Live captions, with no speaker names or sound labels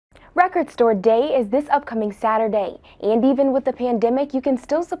Record Store Day is this upcoming Saturday, and even with the pandemic, you can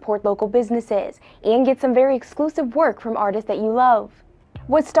still support local businesses and get some very exclusive work from artists that you love.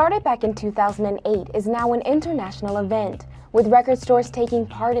 What started back in 2008 is now an international event, with record stores taking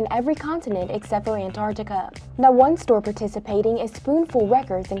part in every continent except for Antarctica. Now, one store participating is Spoonful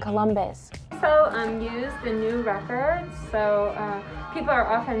Records in Columbus. Used the new records, so people are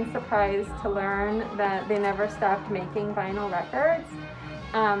often surprised to learn that they never stopped making vinyl records.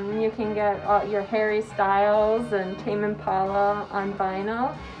 You can get all your Harry Styles and Tame Impala on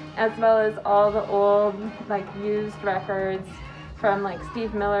vinyl, as well as all the old used records from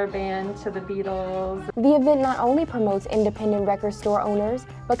Steve Miller Band to the Beatles. The event not only promotes independent record store owners,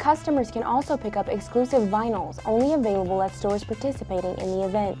 but customers can also pick up exclusive vinyls only available at stores participating in the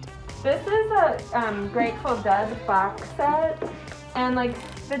event. This is a Grateful Dead box set, and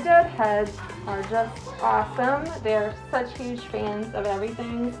the Deadheads are just awesome. They're such huge fans of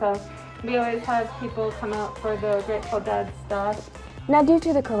everything, so we always have people come out for the Grateful Dead stuff. Now, due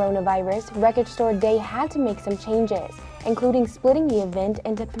to the coronavirus, Record Store Day had to make some changes, including splitting the event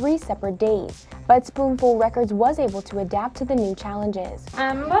into 3 separate days. But Spoonful Records was able to adapt to the new challenges.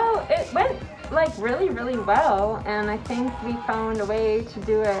 Well, it went really well, and I think we found a way to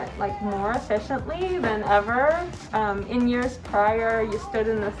do it more efficiently than ever. In years prior, you stood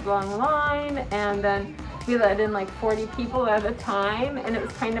in this long line, and then we let in 40 people at a time, and it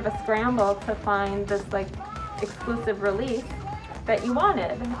was kind of a scramble to find this exclusive release that you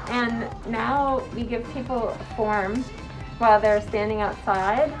wanted. And now we give people a form while they're standing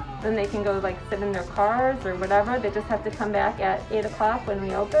outside. Then they can go sit in their cars or whatever. They just have to come back at 8 o'clock when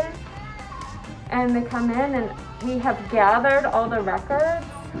we open. And they come in, and we have gathered all the records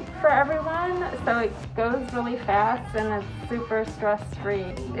for everyone, so it goes really fast and it's super stress-free.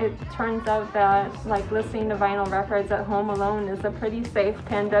 It turns out that listening to vinyl records at home alone is a pretty safe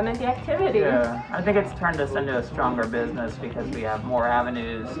pandemic activity. Yeah, I think it's turned us into a stronger business because we have more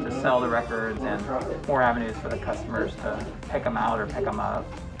avenues to sell the records and more avenues for the customers to pick them out or pick them up.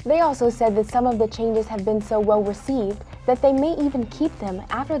 They also said that some of the changes have been so well received that they may even keep them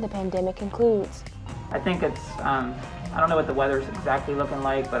after the pandemic concludes. I think it's, I don't know what the weather's exactly looking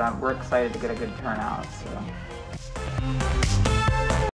like, but we're excited to get a good turnout. So.